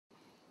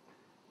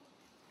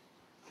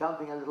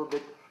jumping a little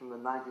bit from the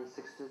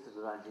 1960s to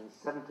the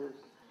 1970s,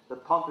 the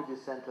Pompidou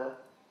Center,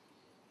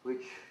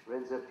 which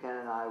Renzo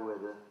Piano and I were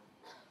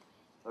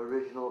the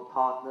original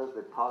partners,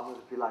 if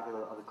you like,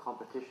 of the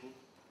competition.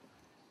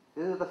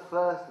 This is the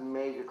first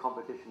major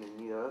competition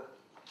in Europe.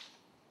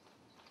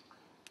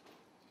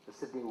 The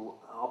Sydney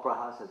Opera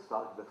House had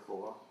started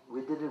before.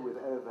 We did it with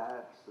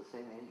perhaps the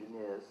same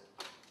engineers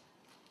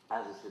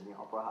as the Sydney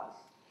Opera House.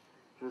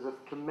 It was a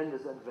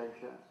tremendous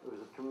adventure. It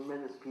was a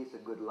tremendous piece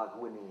of good luck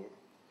winning it.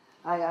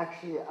 I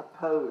actually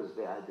opposed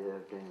the idea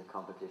of doing the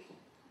competition.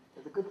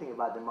 But the good thing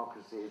about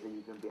democracy is that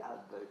you can be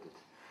outvoted.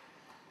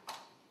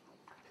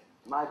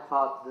 My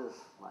partners,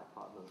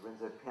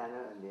 Renzo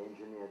Piano and the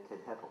engineer Ted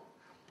Heppel,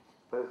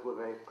 both were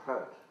very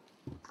pro it.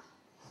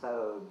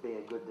 So,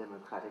 being a good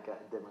Democrat,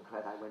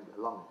 I went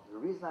along it. The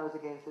reason I was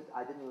against it,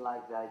 I didn't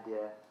like the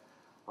idea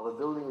of a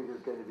building which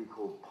was going to be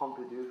called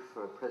Pompidou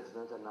for a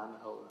president, and I'm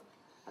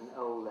an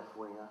old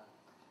left-winger.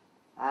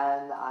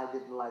 And I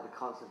didn't like the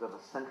concept of a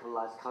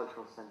centralized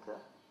cultural center.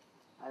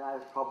 And I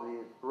was probably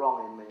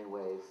wrong in many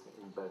ways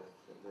in both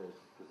of those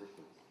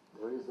positions.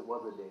 There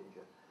was a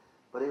danger.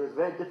 But it was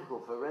very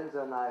difficult for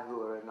Renzo and I, who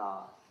were in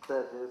our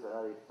 30s,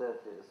 early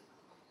 30s.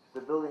 The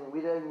building,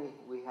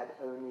 we had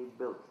only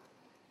built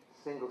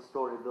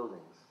single-story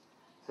buildings.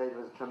 So it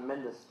was a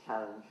tremendous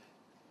challenge.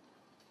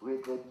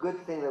 The good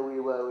thing that we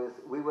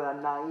were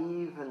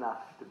naive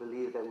enough to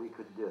believe that we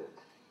could do it.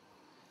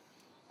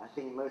 I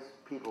think most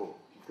people,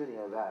 including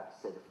Arab,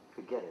 said,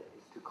 forget it,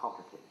 it's too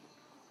complicated,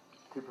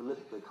 too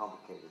politically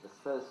complicated. The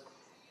first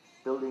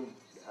building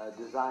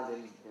designed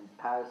in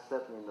Paris,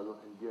 certainly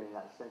during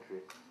that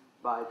century,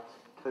 by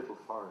total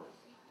foreigners.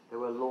 There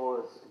were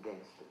laws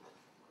against it.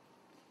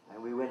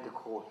 And we went to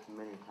court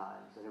many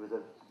times, and it was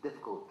a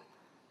difficult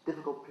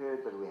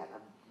period, but we had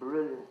a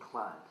brilliant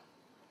client.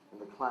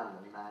 And the client,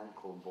 a man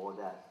called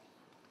Bordas,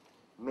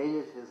 made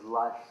it his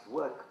life's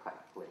work,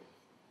 practically,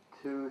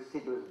 to see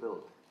it was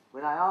built.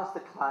 When I asked the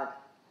client,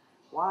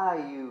 why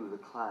are you the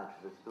client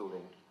for this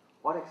building?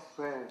 What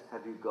experience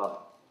have you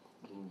got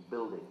in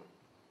building?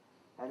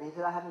 And he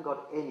said, I haven't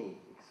got any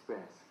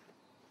experience.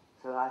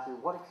 So I said,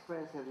 what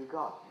experience have you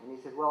got? And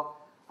he said, well,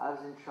 I was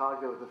in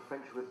charge of the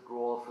French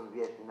withdrawal from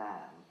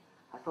Vietnam.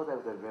 I thought that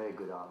was a very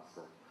good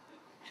answer.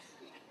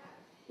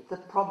 It's a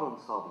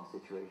problem-solving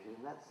situation.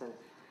 In that sense,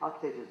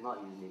 architecture is not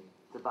unique.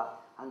 It's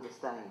about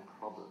understanding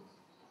problems.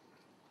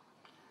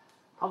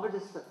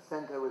 Pompidou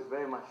Center was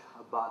very much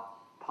about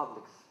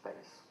public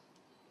space.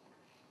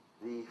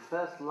 The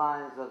first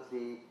lines of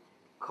the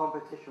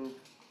competition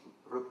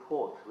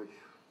report, which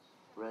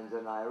Renzo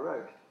and I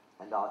wrote,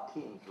 and our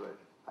teams wrote,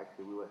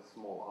 actually we were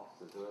small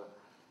officers,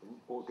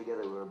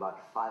 altogether we were about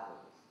 5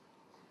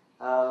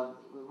 of us,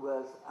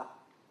 was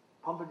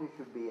Pompidou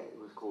should be, it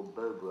was called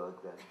Beaubourg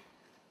then,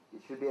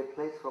 it should be a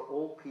place for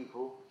all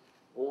people,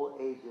 all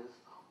ages,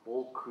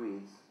 all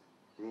creeds,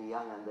 the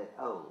young and the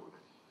old.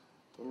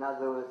 In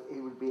other words,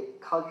 it would be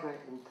culture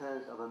in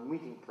terms of a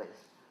meeting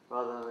place,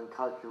 rather than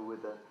culture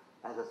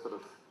as a sort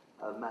of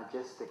a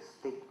majestic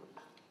statement.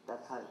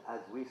 That's how,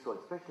 as we saw it.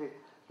 Especially,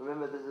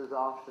 remember this is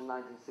after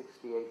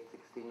 1968,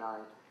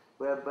 69,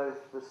 where both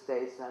the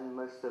States and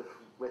most of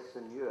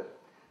Western Europe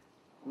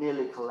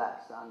nearly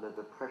collapsed under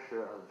the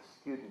pressure of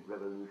student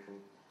revolution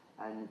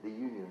and the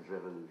Union's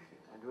revolution.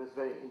 And it was a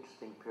very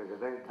interesting period, a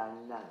very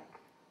dynamic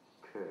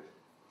period.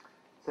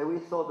 So we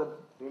thought that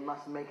we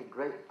must make a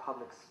great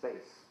public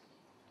space.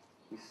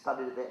 We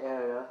studied the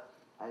area,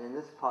 and in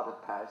this part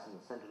of Paris, in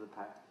the center of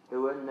Paris, there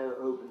were no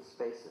open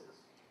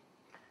spaces.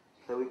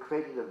 So we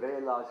created a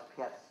very large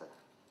piazza,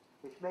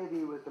 which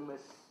maybe was the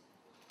most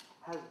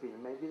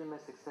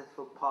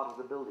successful part of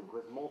the building,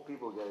 because more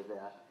people go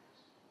there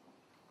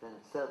than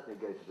certainly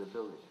go to the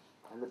building.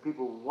 And the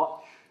people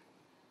watch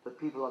the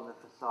people on the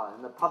facade.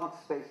 And the public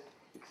space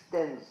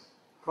extends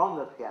from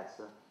the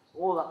piazza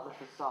all up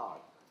the facade.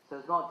 So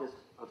it's not just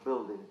a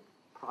building,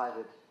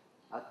 private,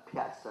 a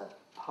piazza,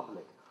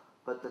 public,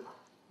 but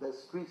the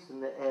streets in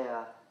the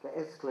air, the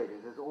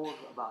escalators, it's all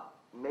about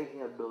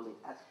making a building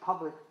as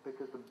public,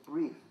 because the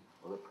brief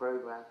or the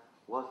program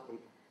was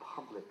a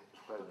public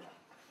program.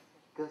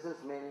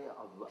 Consists mainly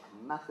of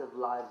a massive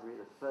library,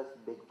 the first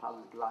big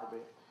public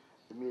library,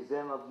 the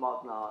Museum of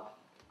Modern Art,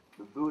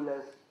 the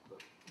Boulez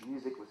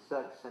Music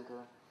Research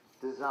Center,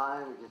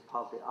 design, which is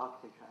partly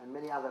architecture, and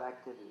many other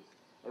activities.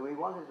 And we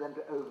wanted them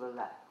to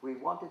overlap. We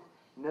wanted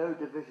no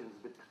divisions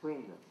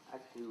between them.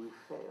 Actually, we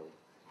failed,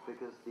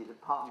 because the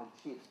department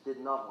chiefs did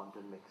not want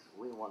to mix.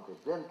 We wanted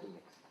them to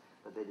mix,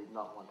 but they did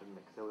not want to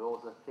mix. There were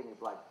also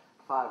things like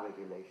fire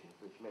regulations,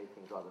 which made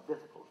things rather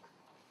difficult.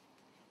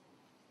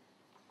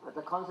 But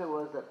the concept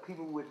was that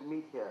people would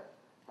meet here,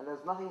 and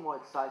there's nothing more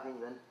exciting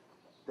than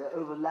the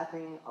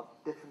overlapping of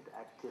different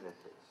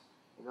activities.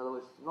 In other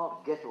words,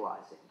 not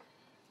ghettoizing,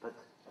 but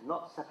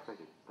not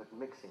separating, but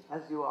mixing,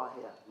 as you are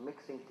here,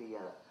 mixing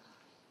together,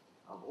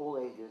 of all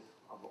ages,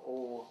 of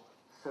all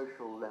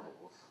social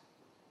levels.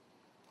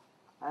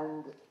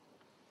 And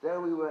there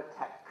we were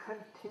attacked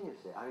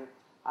continuously. I mean,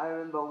 I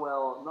remember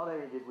well, not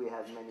only did we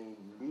have many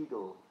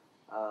legal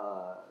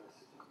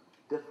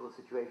difficult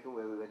situation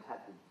where we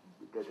had to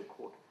go to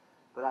court.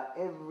 But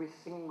every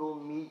single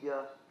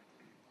media,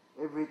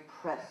 every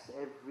press,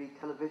 every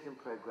television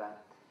program,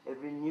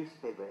 every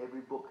newspaper,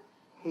 every book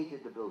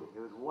hated the building.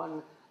 There was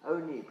one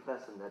only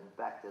person that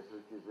backed us,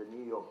 which is the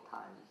New York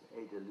Times,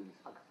 Ada Louise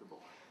Huxtable.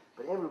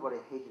 But everybody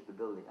hated the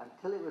building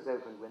until it was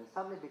opened, when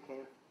suddenly it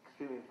became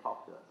extremely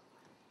popular.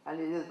 And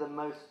it is the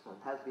most, and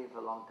has been for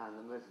a long time,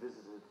 the most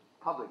visited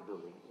public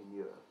building in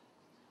Europe.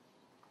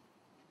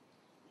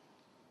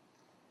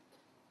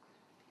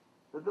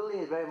 The building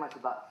is very much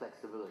about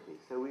flexibility.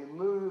 So we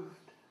moved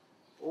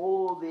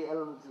all the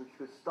elements which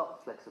could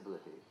stop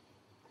flexibility.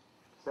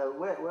 So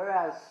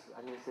whereas,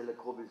 I'm going to say Le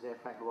Corbusier,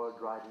 Frank Lloyd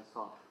Wright, and so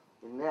on,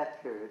 in their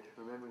period,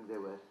 remembering they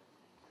were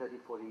 30,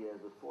 40 years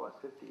before us,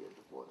 50 years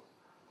before us,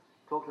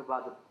 talked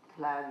about the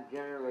plan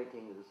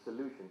generating the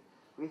solution.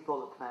 We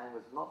thought the plan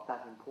was not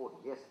that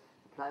important. Yes,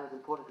 the plan was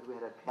important because we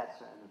had a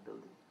piazza and a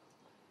building.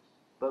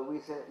 But we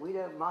said, we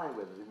don't mind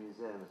whether the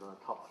museum is on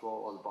the top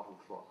floor or the bottom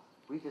floor.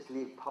 We just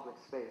leave public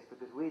space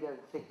because we don't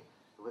think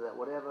that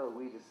whatever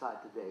we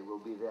decide today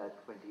will be there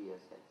 20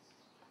 years hence.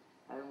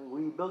 And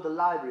we built a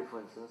library, for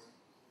instance.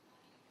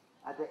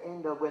 At the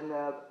end of when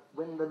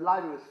the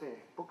library was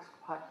finished, books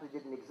practically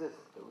didn't exist.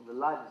 But when the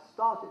library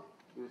started,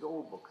 it was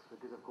all books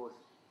because, of course,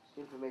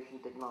 information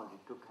technology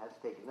has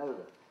taken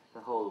over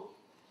the whole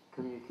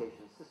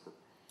communication system.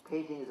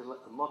 Paintings,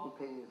 modern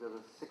paintings of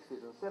the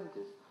 60s and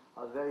 70s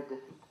are very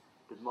different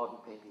to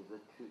modern paintings of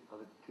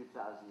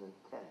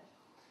 2010.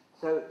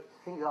 So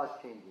things are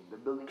changing. The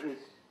building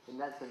is, in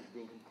that sense,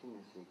 being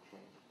continuously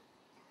changed.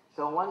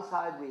 So on one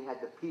side, we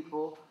had the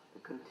people,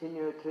 the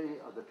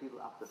continuity of the people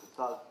up the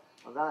facade.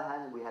 On the other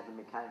hand, we had the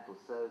mechanical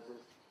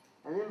services.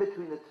 And in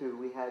between the two,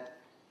 we had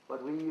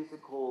what we used to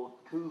call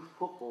two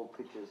football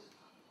pitches,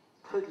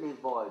 totally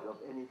void of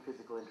any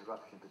physical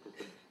interruption because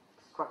the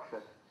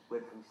structure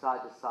went from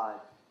side to side.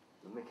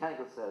 The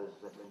mechanical services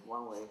that went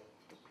one way,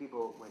 the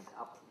people went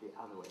up the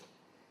other way.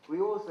 We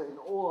also, in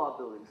all our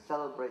buildings,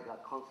 celebrate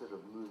that concept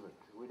of movement.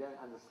 We don't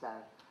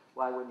understand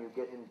why when you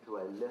get into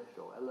a lift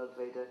or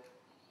elevator,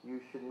 you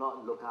should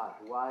not look out.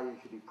 Why you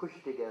should be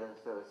pushed together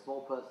so a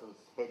small person's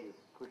head is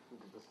pushed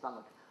into the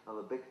stomach of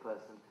a big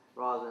person,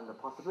 rather than the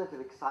possibility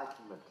of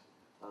excitement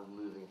of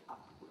moving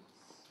upwards.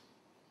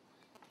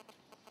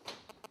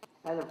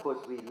 And of course,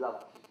 we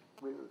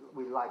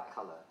like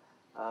color,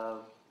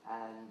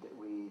 and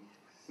we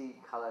see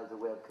color as a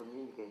way of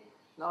communicating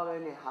not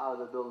only how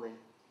the building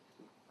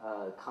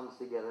comes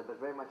together, but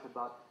very much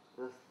about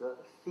the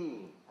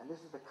theme. And this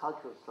is the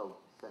cultural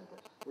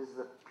center. This is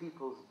the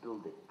people's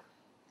building.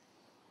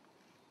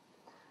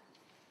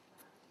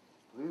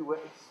 We were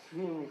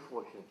extremely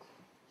fortunate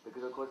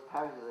because, of course,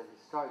 Paris is a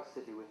historic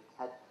city which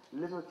had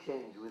little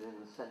change within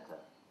the center.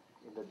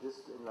 In the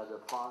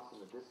France, in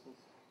the distance,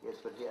 yes,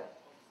 but here.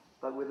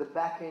 But with the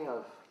backing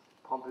of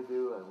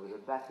Pompidou and with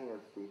the backing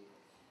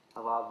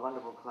of our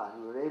wonderful client,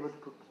 we were able to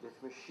put this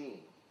machine.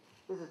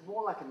 This is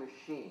more like a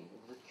machine.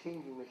 It's a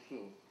changing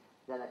machine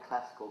than a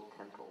classical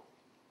temple.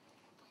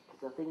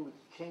 It's a thing which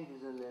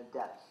changes and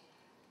adapts.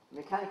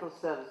 Mechanical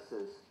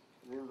services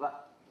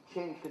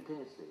change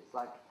continuously. It's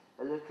like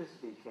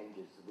electricity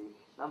changes, the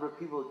number of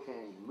people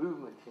change,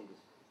 movement changes,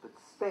 but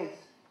space,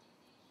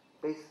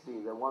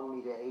 basically the 1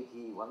 meter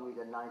 80, 1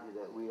 meter 90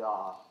 that we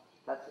are,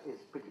 that is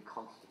pretty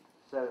constant.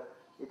 So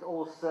it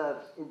all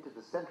serves into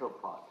the central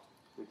part,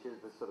 which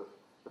is the sort of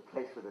the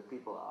place where the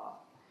people are.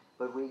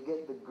 But we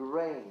get the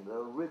grain,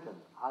 the rhythm,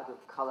 out of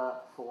color,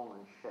 form,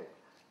 and shape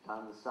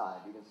down the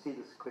side. You can see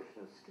this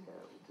question of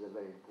scale, which is a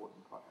very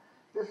important part.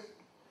 This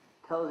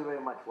tells you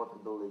very much what the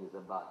building is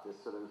about, this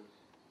sort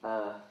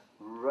of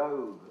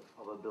robe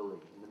of a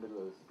building in the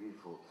middle of this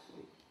beautiful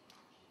city.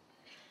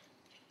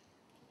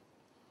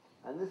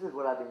 And this is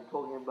what I've been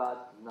talking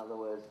about. In other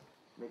words,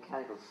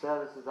 mechanical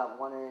services at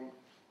one end,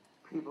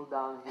 people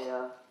down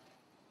here,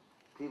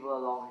 people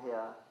along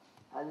here,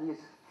 and these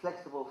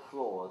flexible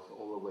floors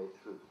all the way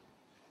through.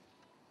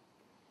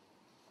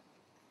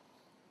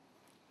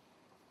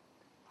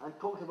 And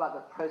talks about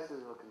the process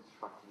of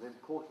construction, the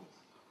importance.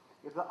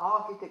 If the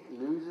architect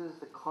loses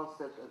the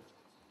concept of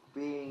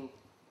being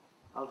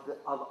of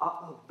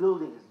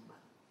buildings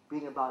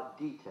being about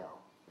detail.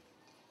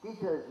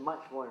 Detail is much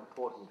more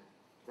important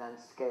than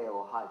scale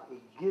or height.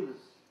 It gives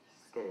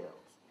scale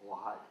or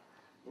height.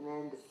 In the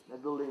end, a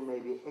building may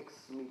be X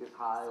meters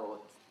high or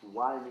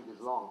Y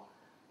meters long,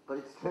 but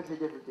it's totally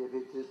different if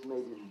it is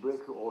made in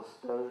brick or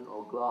stone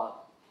or glass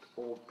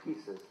or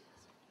pieces.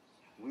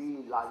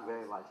 We like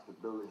very much the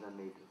buildings are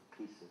made of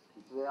pieces,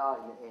 which they are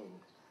in the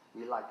end.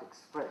 We like to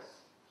express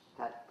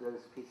those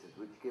pieces,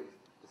 which give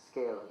the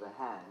scale of the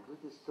hand,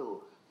 which is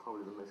still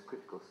probably the most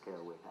critical scale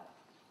we have.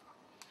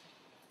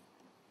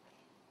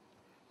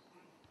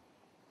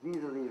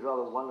 These are these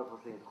rather wonderful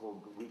things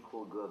we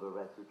call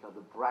gerberettes, which are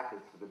the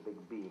brackets for the big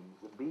beams.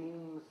 The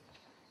beams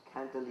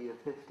cantilever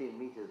 15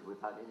 meters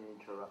without any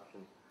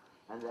interruption,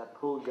 and they're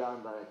pulled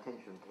down by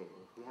tension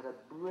cables. We had a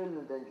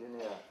brilliant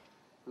engineer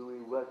who we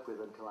worked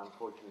with until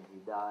unfortunately he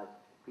died,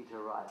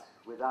 Peter Rice.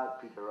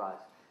 Without Peter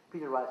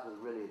Rice was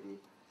really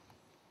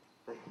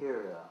the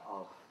hero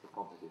of the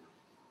Pompidou.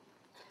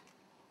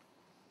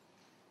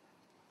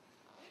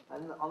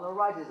 And on the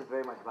right is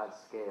very much about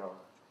scale.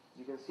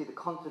 You can see the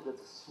concept of a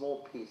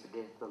small piece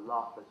against the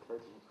total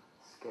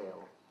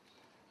scale.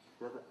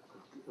 The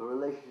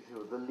relationship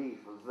of the leaf,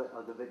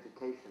 of the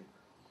vegetation,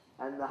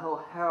 and the whole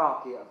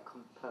hierarchy of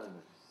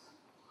components.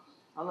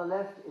 On the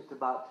left, it's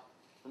about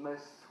the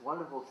most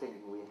wonderful thing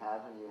we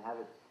have, and you have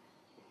it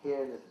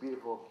here in this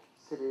beautiful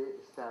city,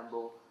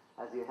 Istanbul,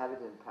 as you have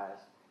it in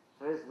Paris.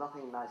 There is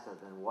nothing nicer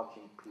than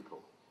watching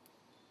people.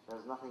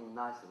 There's nothing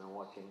nicer than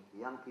watching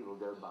young people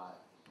go by,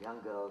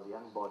 young girls,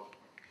 young boys.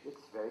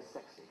 It's very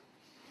sexy.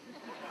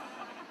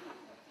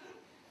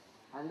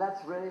 And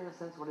that's really, in a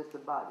sense, what it's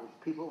about. It's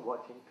people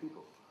watching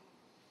people.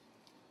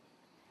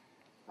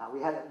 Now,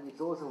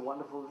 it's also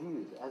wonderful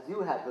views, as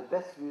you have, the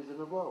best views in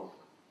the world.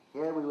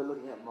 Here we were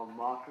looking at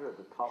Montmartre at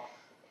the top,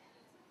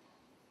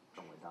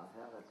 somewhere down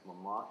here, that's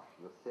Montmartre,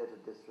 the theatre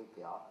district,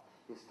 the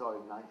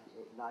historic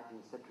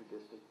 19th century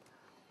district.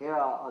 Here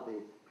are the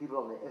people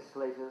on the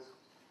escalators.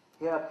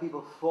 Here are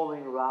people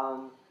forming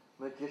around,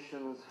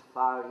 magicians,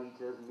 fire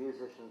eaters,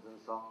 musicians, and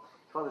so on.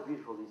 It's rather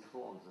beautiful, these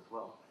forms as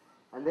well.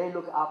 And they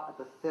look up at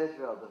the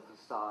theatre of the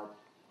facade,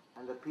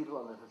 and the people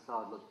on the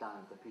facade look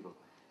down at the people.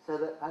 So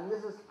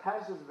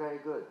Paris is very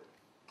good.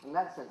 In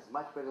that sense,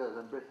 much better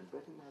than Britain.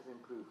 Britain has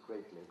improved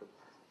greatly, but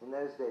in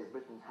those days,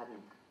 Britain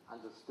hadn't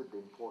understood the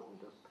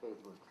importance of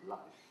pavement life,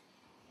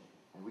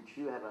 and which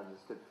you have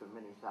understood for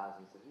many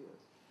thousands of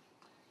years.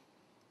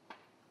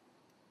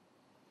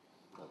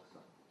 Oh,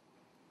 sorry.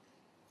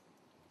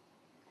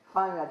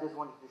 Finally, I just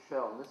wanted to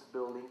show on this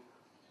building,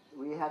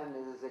 we had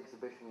this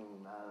exhibition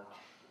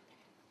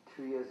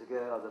 2 years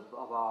ago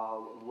of our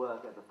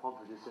work at the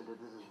Pompidou Center.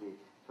 This is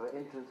the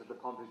entrance of the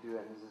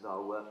Pompidou, and this is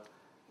our work.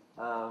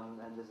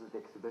 And this is the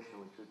exhibition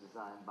which was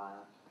designed by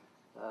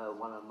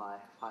one of my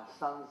 5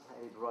 sons,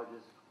 Abe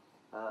Rogers,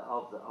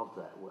 of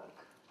that work.